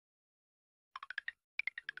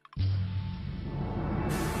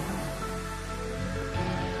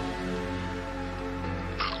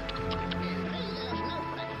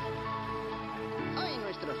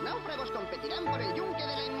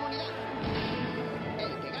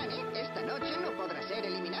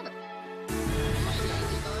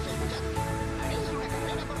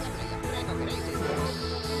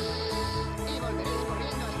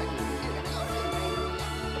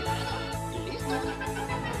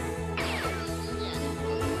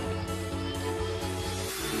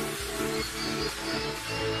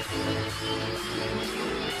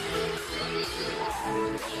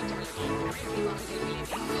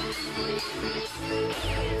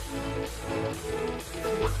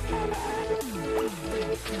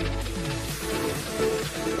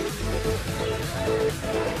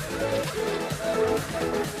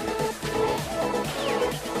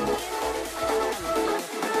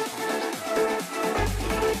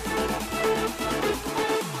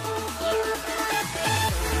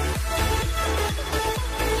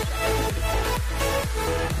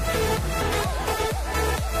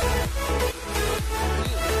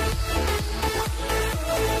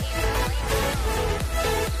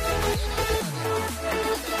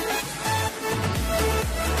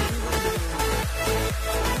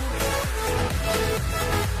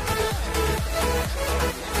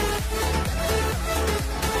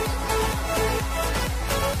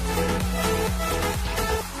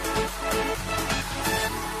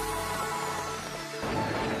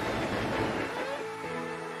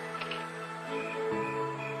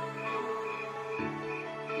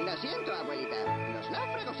Lo siento, abuelita. Los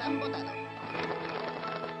náufragos han votado.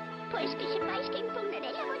 Pues que sepáis que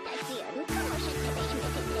impugnaré la votación. ¿Cómo os atrevéis? Me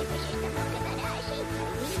tendré, pues esto no quedará así.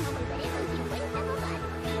 Mismo volveré con 50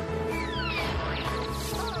 abogados.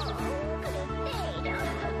 ¡Oh, crutero!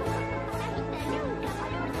 Hasta nunca,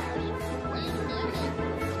 palurdos. Buen viaje.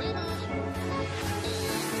 Nos vemos.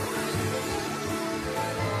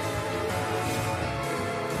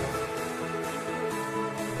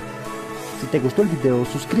 Si te gustó el video,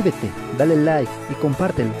 suscríbete, dale like y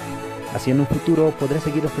compártelo. Así en un futuro podré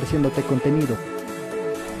seguir ofreciéndote contenido.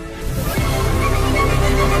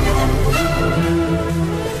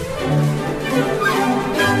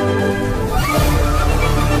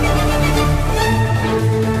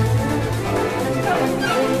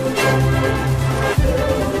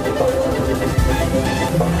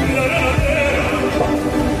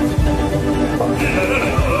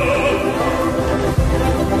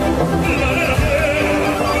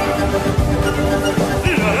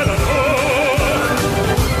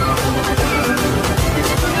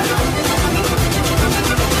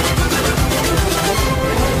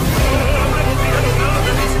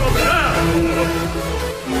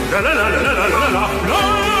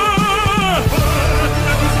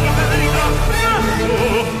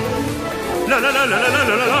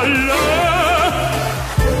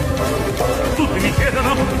 Tutti mi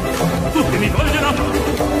chiedono, tutti mi vogliono,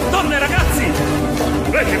 donne e ragazzi,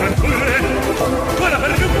 vecchie fanciulle, quella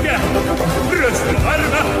perrucchia, rossa la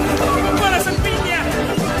barba, quella salpigna,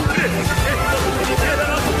 preso sacchetto, tutti mi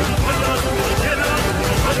chiedono, vogliono, tutti mi chiedono,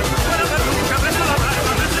 quella perrucca, preso la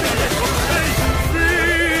barba, preso il biglietto, ehi,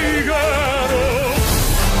 Figaro!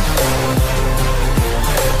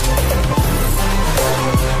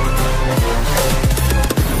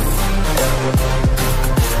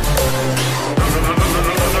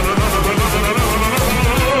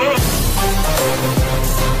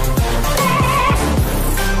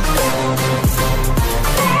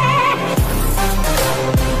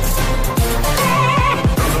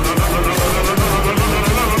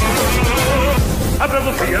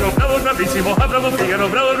 Bravo Figaro,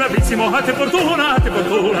 bravo bravissimo, a te fortuna,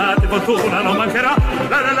 non mancherà.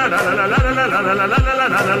 La la la la la la la la la la la la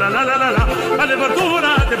la la la la la. A te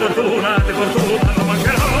fortuna, non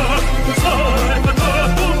mancherà. Sono il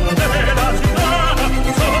patrono della città,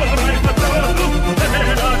 sono il patrono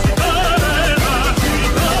della città, della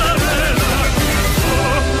città, della città.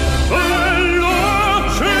 Bello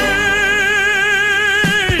cinto.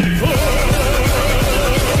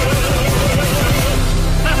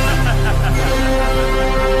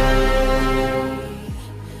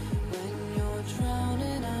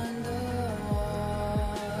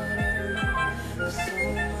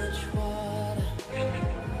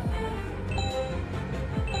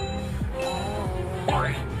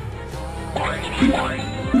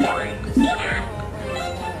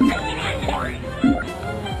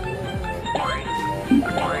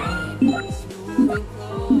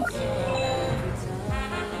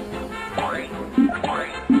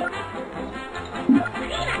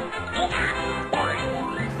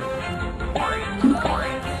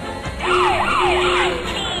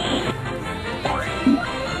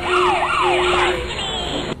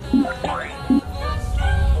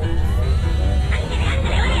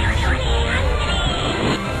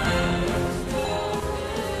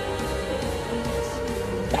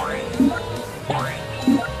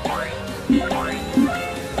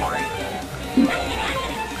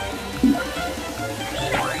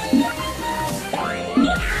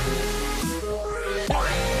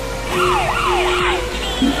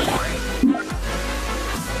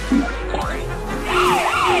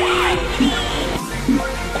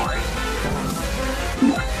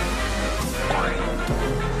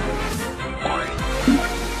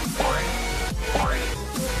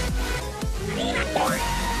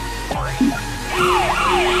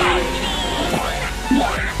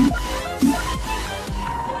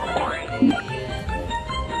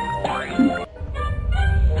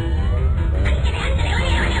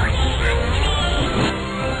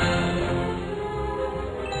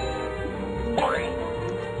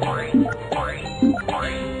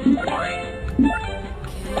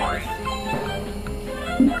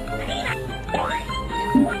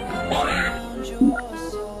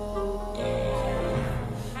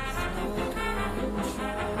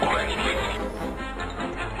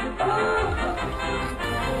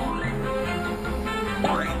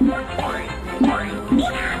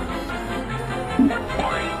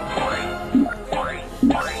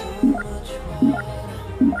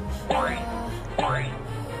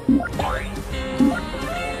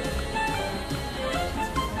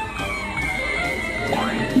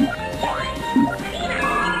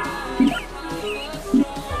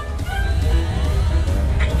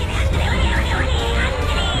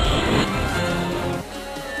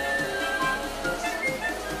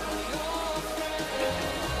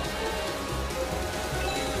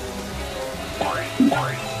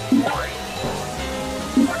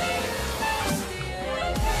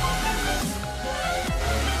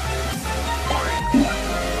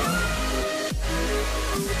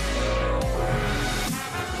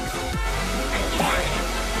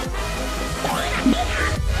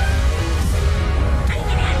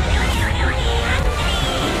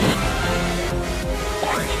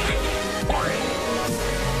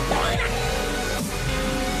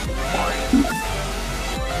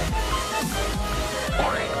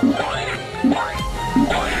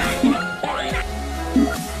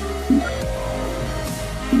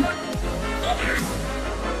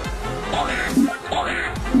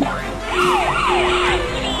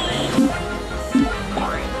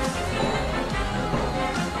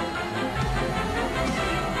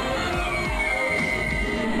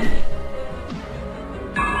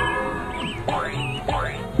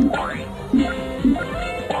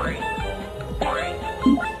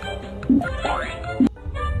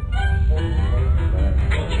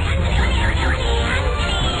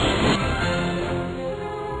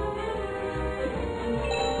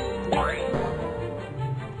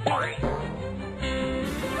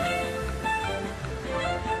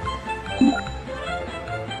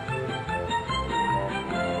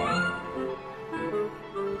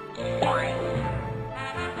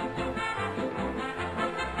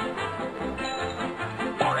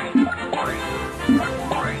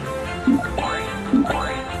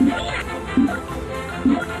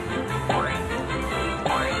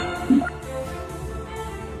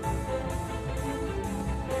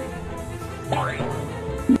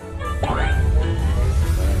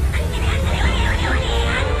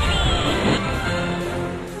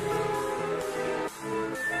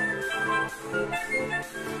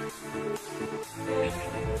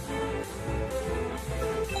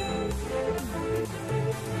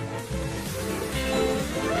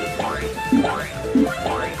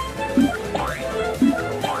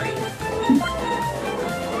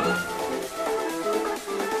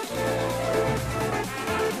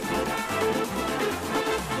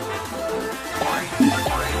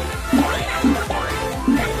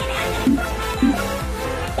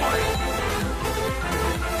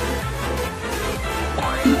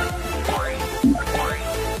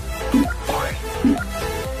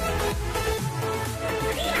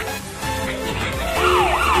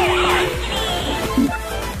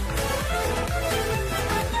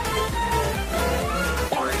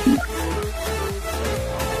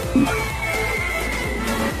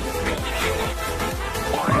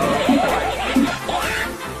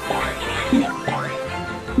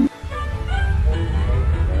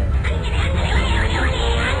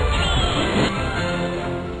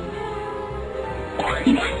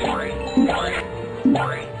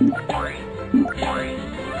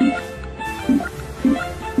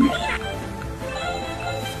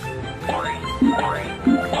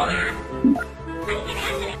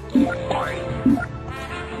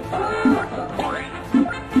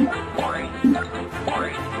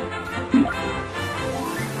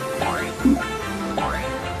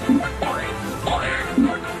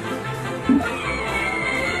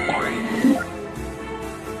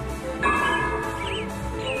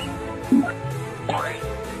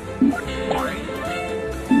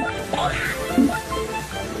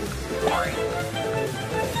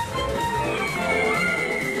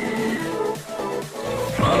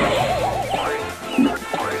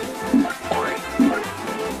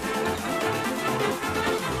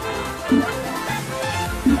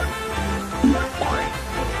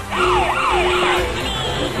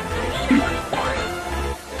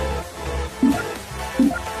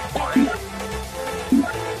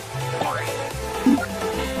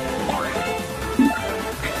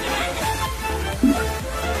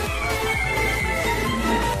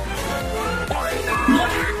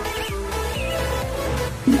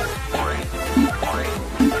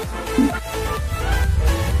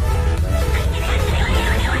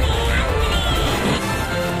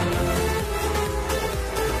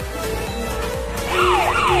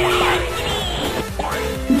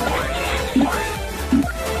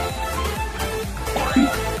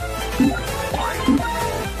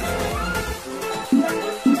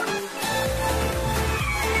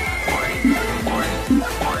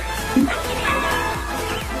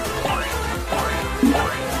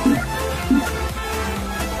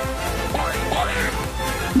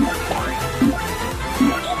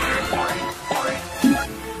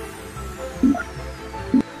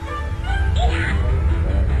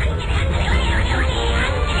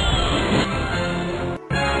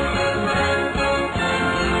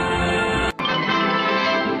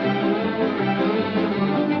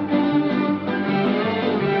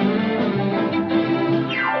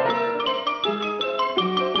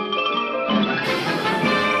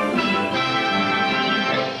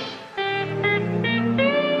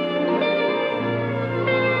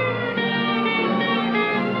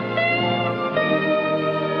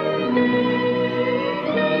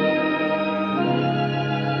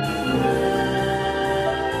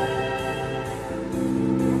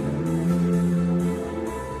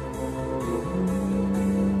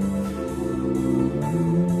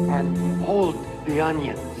 And hold the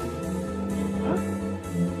onions. Huh?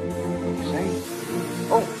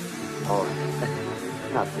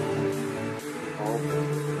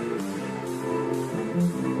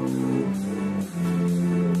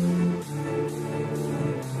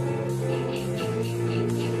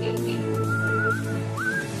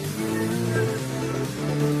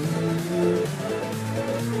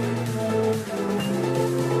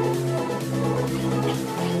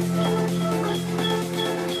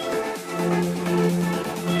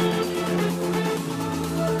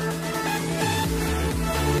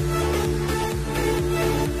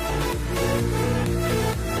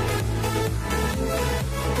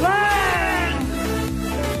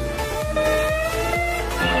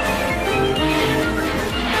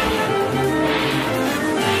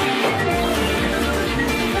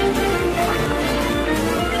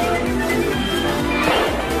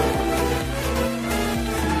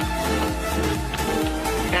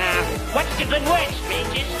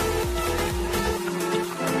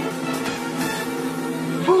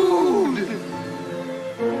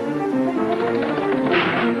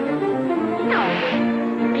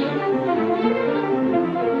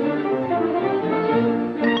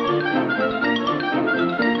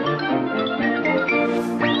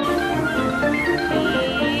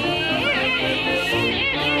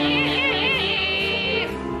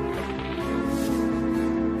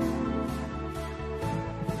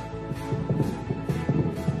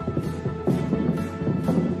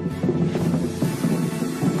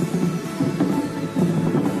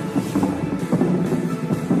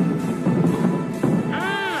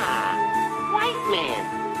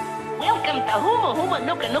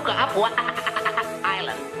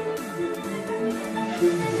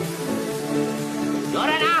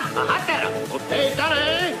 Jorena, ahattero.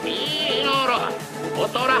 Oteitare, minoro.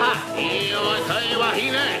 Otoraha, io kai wa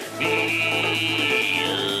hine.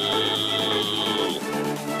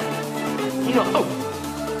 Oh.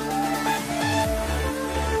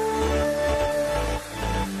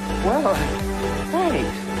 Well,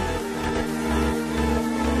 thanks.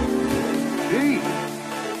 Gee,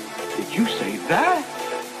 did you say that?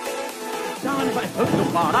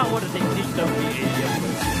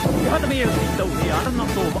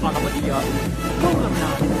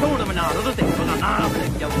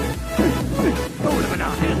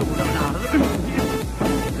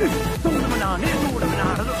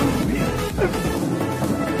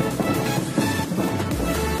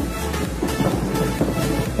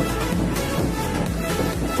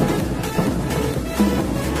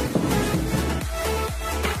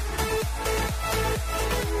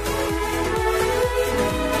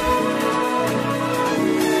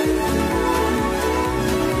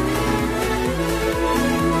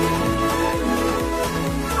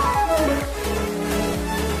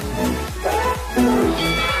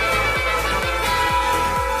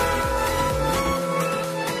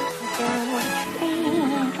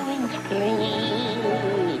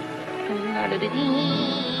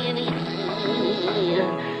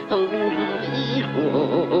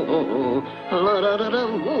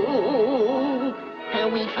 And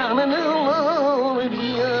we found a new love at the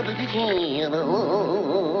end of the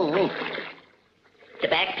channel. The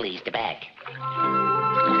back, please, the back.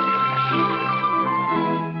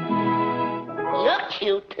 You're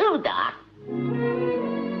cute too, Doc.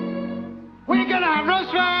 We're gonna have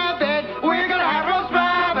roast rabbit. We're gonna have roast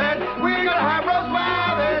rabbit. We're gonna have roast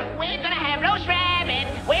rabbit. We're gonna have roast rabbit.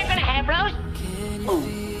 We're gonna have roast...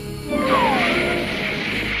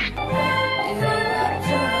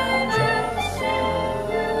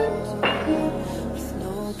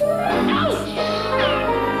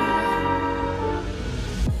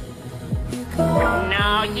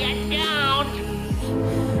 No, you don't.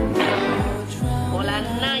 Well, a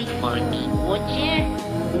nice monkey, would you?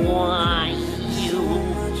 Why, you...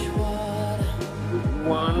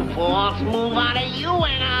 One false move out of you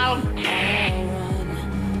and I'll...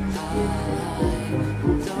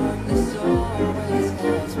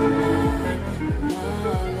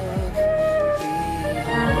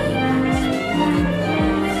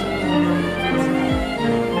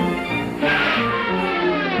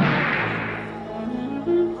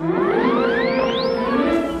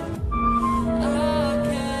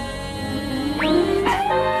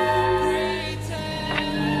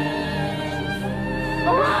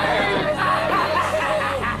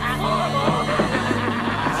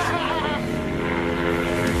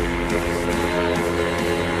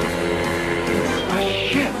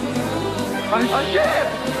 A ship!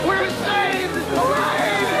 We're saved!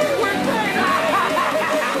 Hooray! We're saved!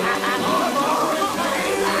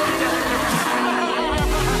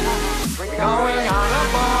 We're going on a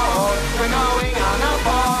boat! We're going on a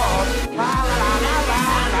boat!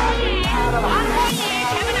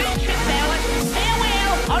 Have a nice trip, fellas.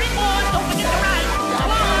 Farewell. Hurry, boys. Don't forget to ride.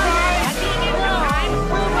 Come on. I'll see you next time.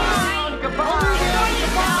 Bye. Goodbye!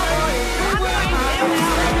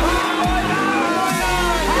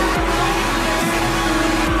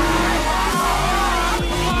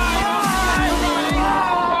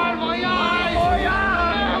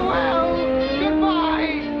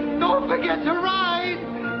 Forget to ride!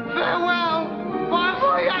 Farewell! Bye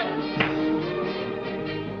bye!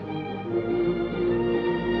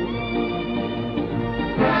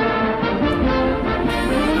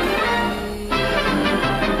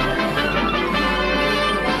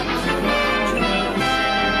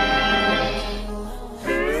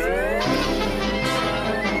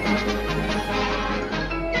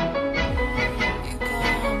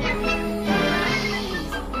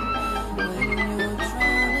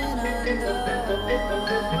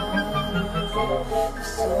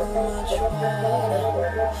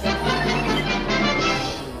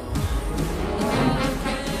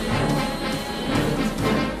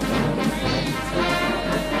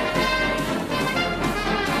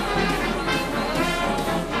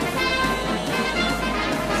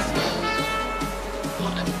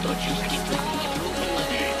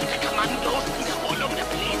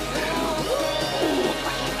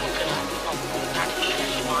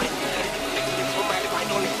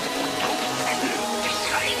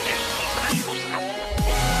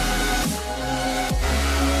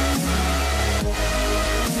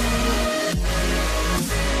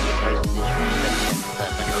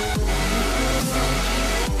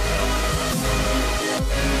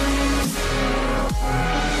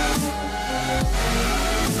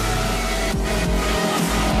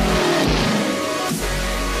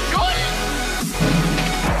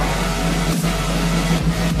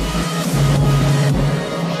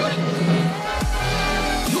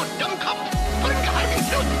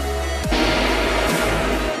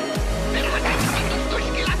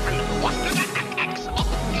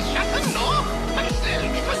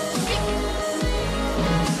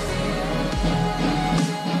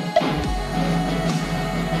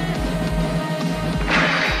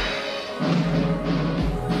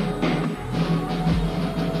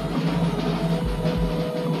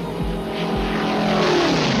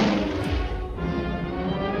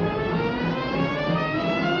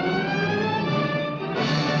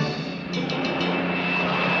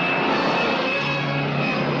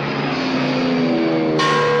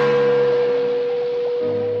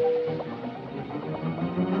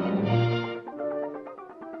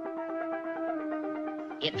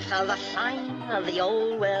 It's the sign of the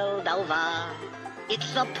old world over.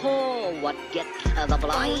 It's the poor what get the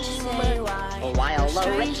blind, while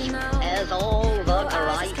the rich has all the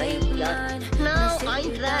driving. Now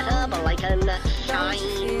ain't that a bright and shine?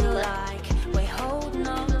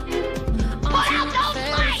 Put out those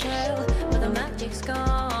lights!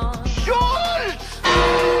 Schultz!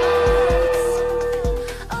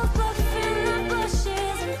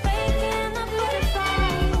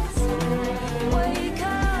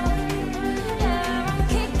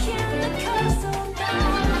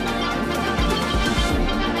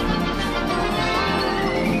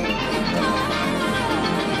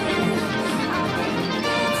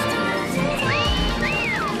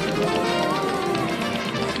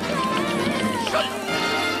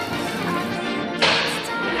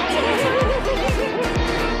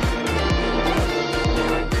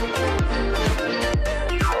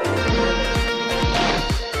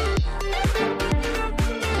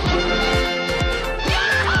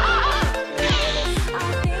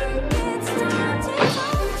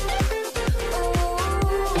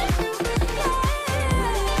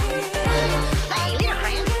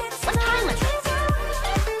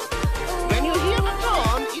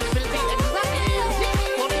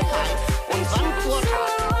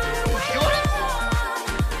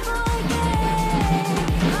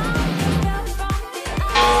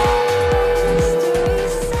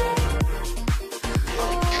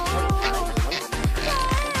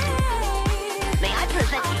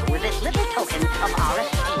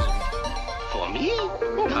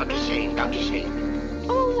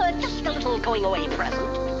 Just a little going away present.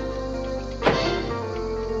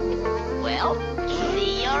 Well,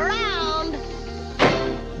 see you around.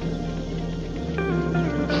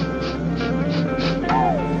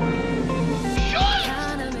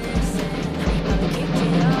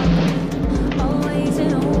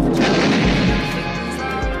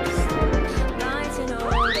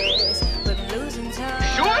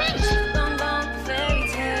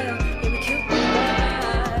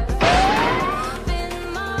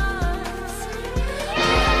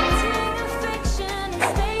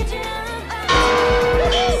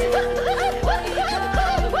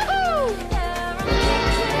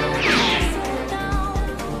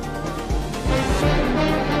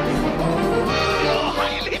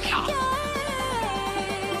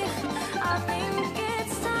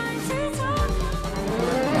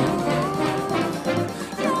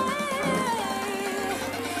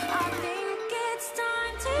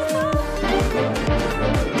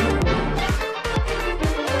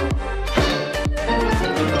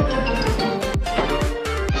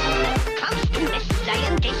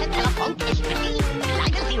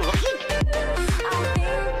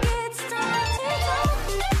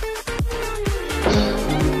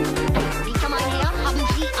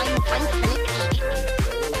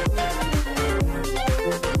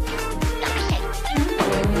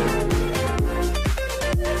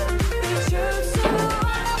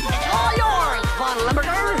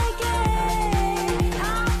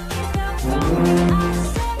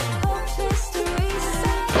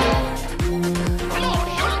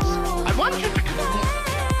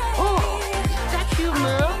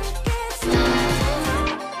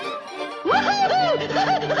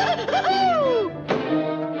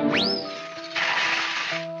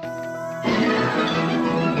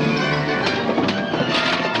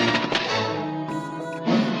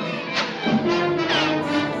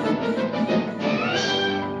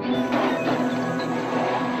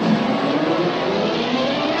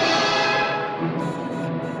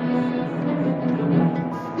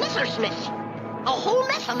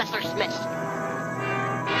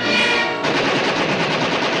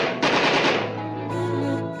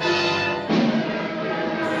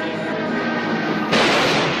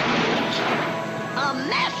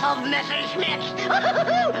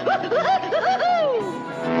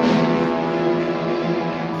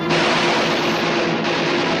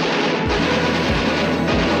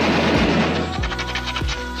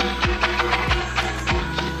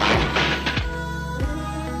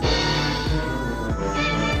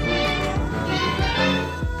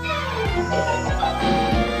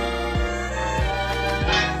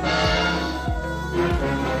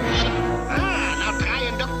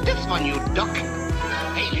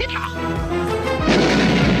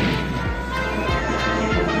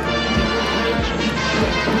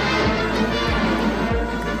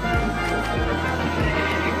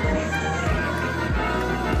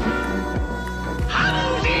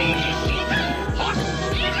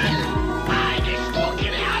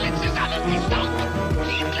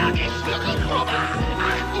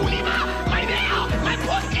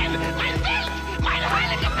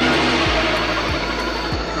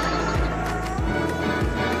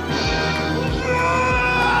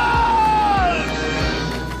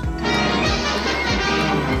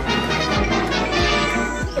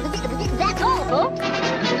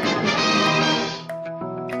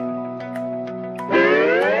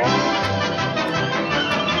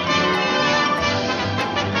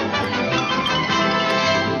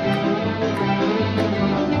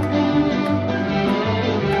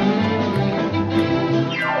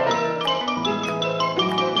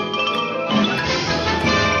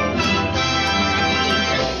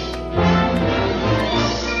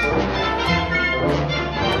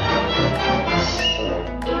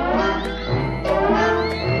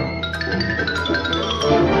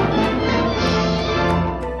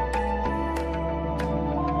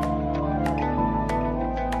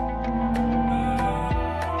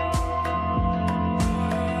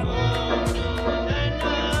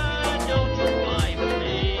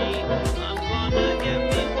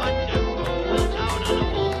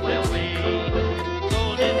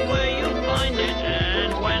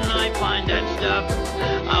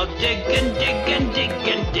 dig and dig and dig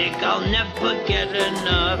and dig, I'll never get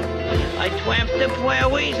enough. I twamp the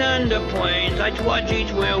prairies and the plains, I trudge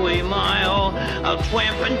each weary mile. I'll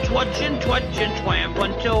twamp and trudge and trudge and twamp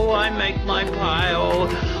until I make my pile.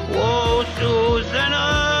 Whoa,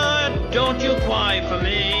 Susanna, don't you cry for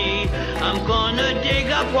me. I'm gonna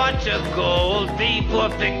dig up lots of gold, be for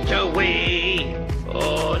victory.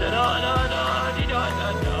 Oh, da da da da da da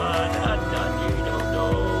da da da da da da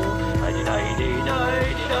da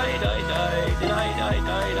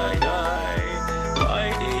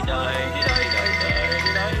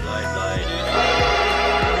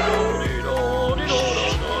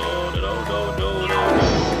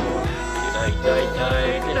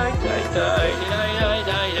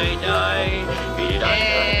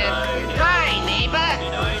Hi, neighbor.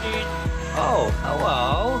 Oh,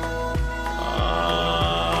 hello.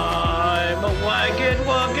 I'm a wagged,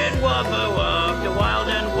 wubber of the wild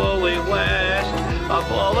and woolly west.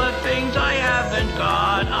 Of all the things I haven't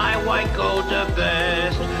got, I white gold the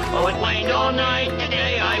best. Oh, it rained all night,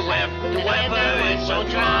 today I wept. The weather is so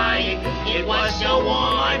dry. It was so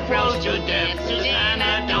warm, I froze to death.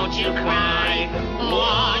 Susanna, don't you cry.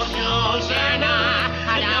 Oh, Susanna,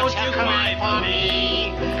 don't you cry for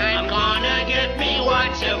me. I'm gonna get me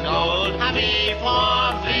lots of gold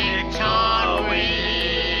before victory.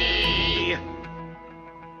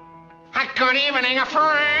 Good evening,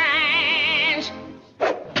 friends.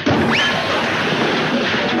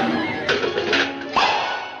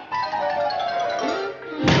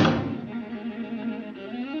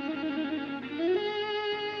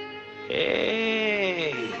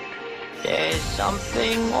 Hey, there's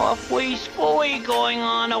something awfully spooky going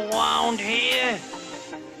on around here.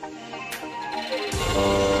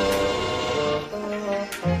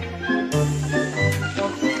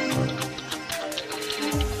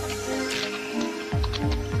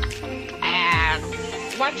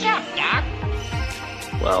 What's up, Doc?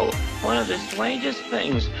 Well, one of the strangest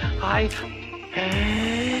things,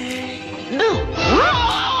 No.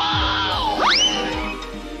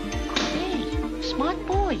 Hey, smart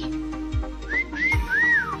boy.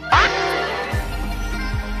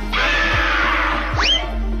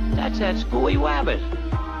 That's that screwy rabbit.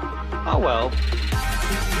 Oh well.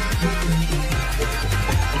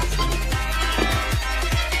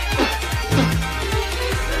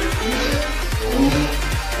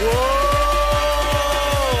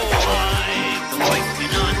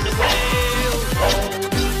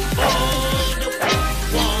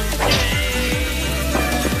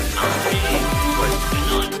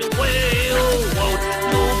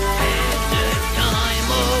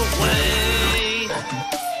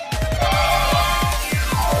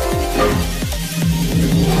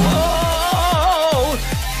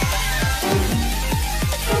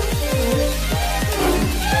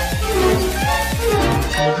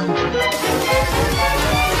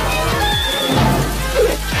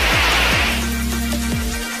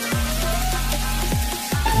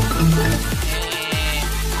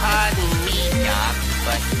 Pardon me, Doc,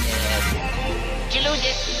 but, did you lose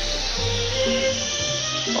it?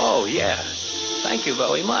 Oh yeah. Thank you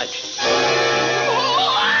very much.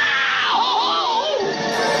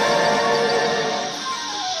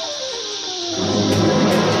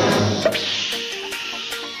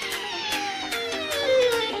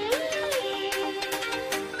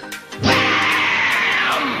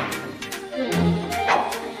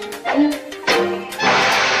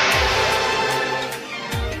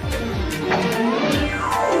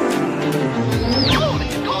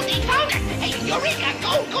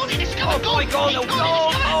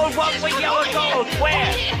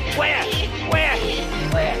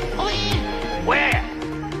 Where?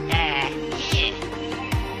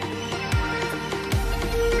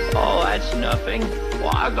 Oh, that's nothing.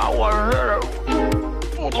 Well, I got one here.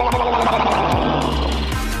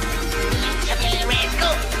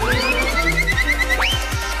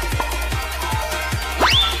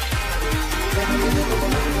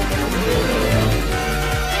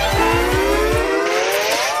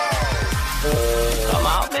 Come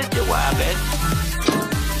out, Mr. Rabbit.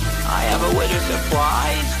 I have a little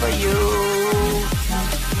surprise for you.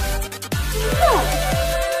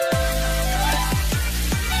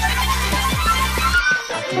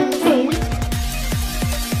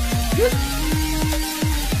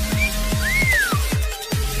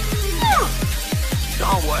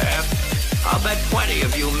 Don't worry. I'll bet plenty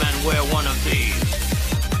of you men wear one of these.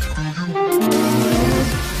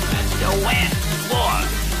 Mr. Westmore,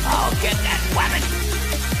 I'll get that weapon.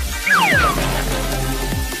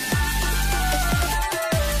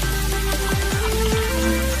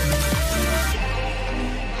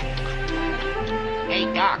 Hey,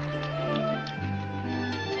 Doc.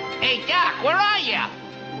 Where are you?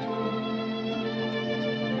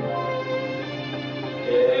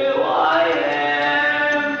 Here I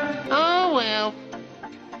am. Oh, well.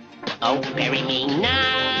 Oh, bury me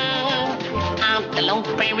now. I'm the lone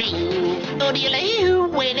fairy. Oh,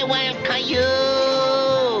 where the wild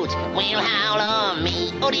coyotes will howl on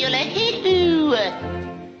me. Oh,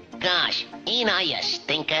 gosh, ain't I a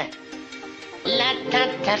stinker? La ta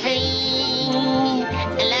ta fee,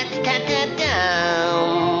 la ta ta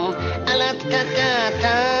down, la ta ta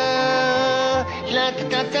ta, la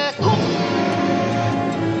ta ta ta.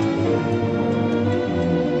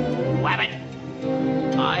 Wabbit.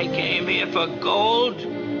 I came here for gold,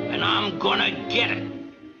 and I'm gonna get it.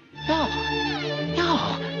 No,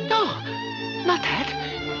 no, no, not that,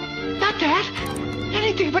 not that,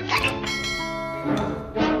 anything but that.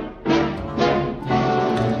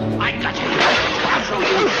 I got you. I'll show you.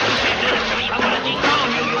 I'm gonna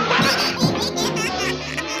dethrone you, you wabbit.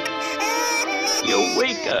 You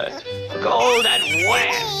weaker. Gold at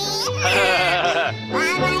west.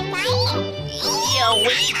 You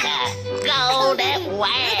weaker. Gold at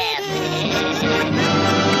west.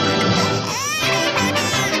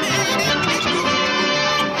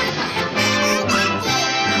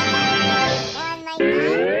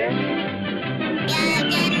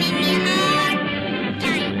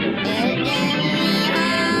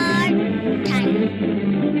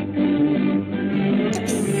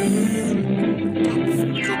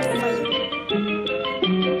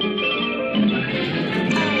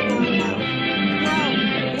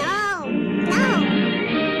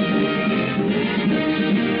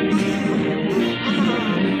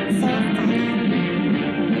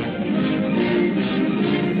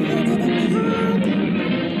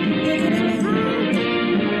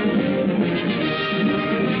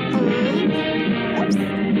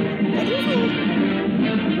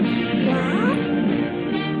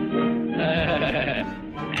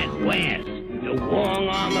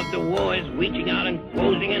 The war is reaching out and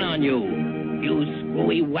closing in on you, you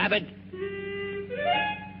screwy wabbit.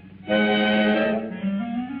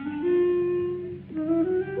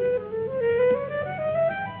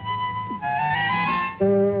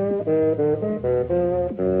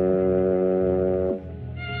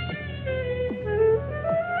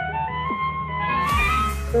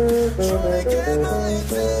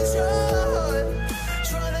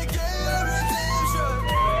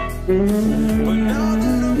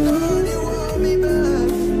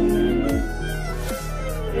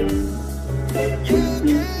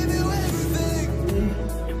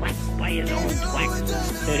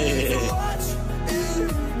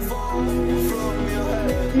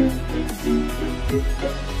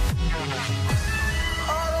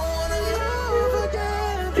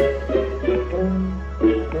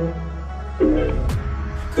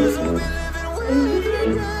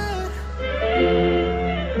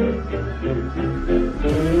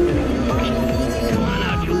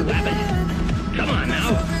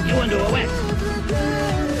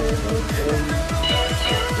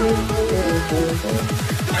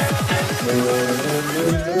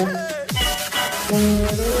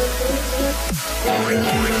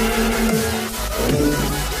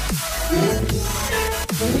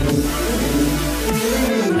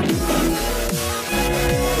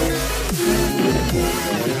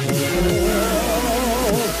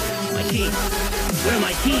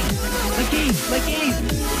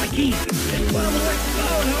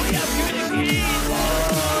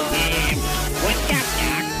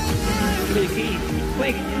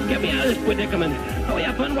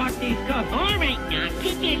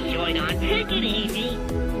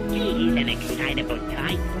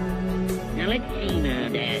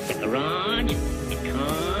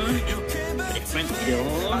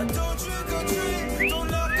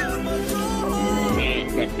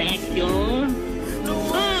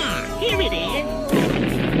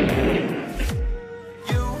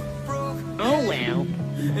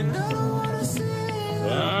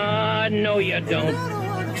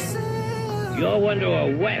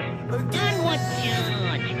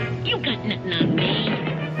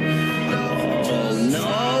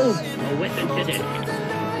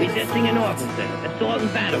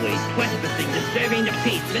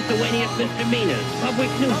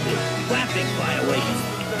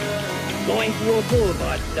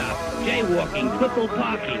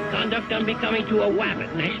 Becoming to a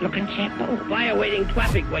wabbit. Nice looking chap. Oh, violating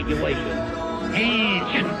traffic regulations.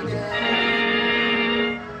 And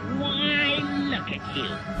why, look at you.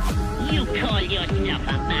 You call yourself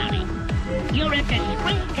a Mountie. You're a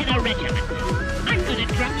disgrace to the regiment. I'm gonna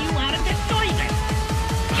drop you out of the service.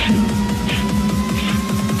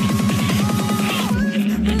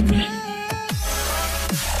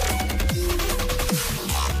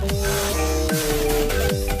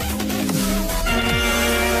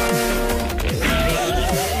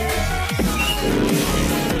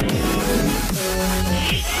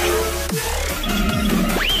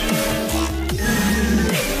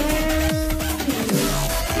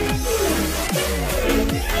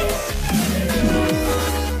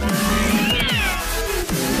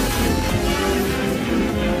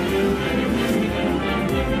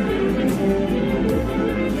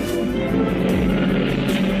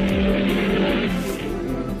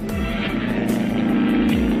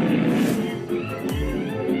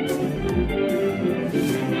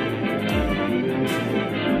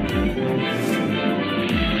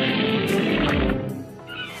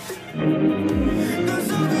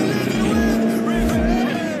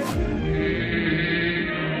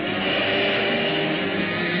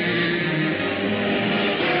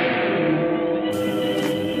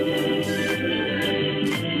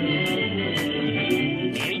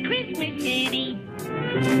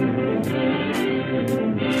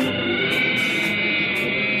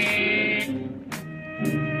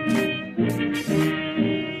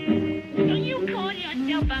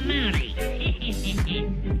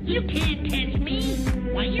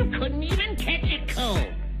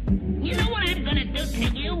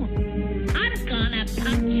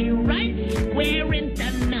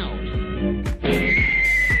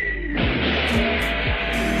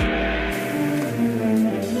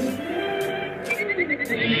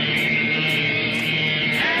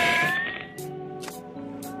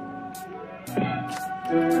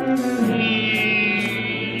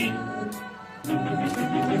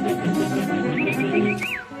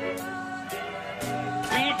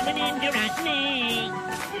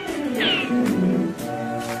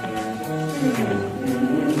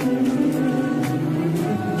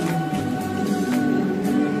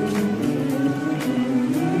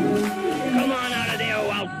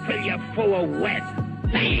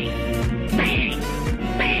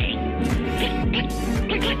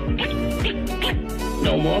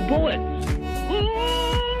 No more bullets.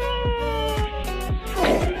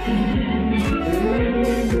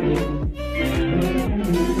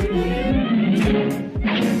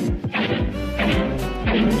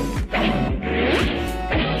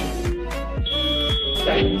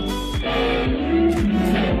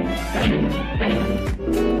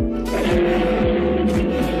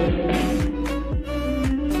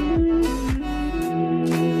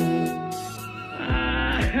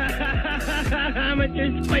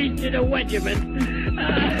 Amateur space to the regiment.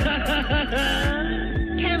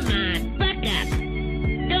 Come on, buck up.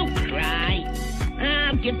 Don't cry.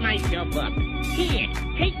 I'll give myself up. Here,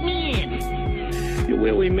 take me in. You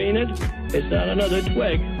really mean it? It's not another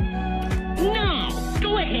twig. No,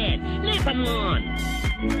 go ahead. Snap 'em on.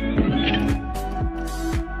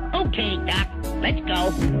 Okay, Doc, let's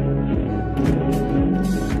go.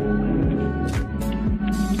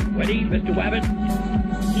 Ready, Mr. Wabbit?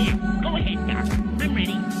 Here, go ahead, Doc. I'm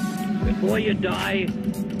ready. Before you die,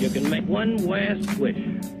 you can make one last wish.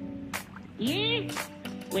 Yeah?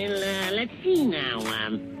 Well, let's see now.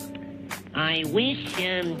 I wish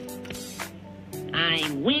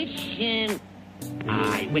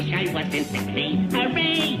I wasn't the case.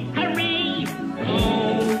 Hooray! Hooray!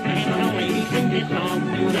 Oh, hooray, sing this song,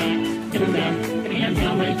 do that, and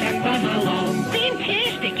always kept fun along.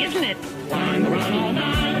 Fantastic, isn't it? Flying around all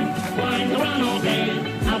night, flying around all day.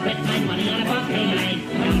 I'll bet my money on a buffet night.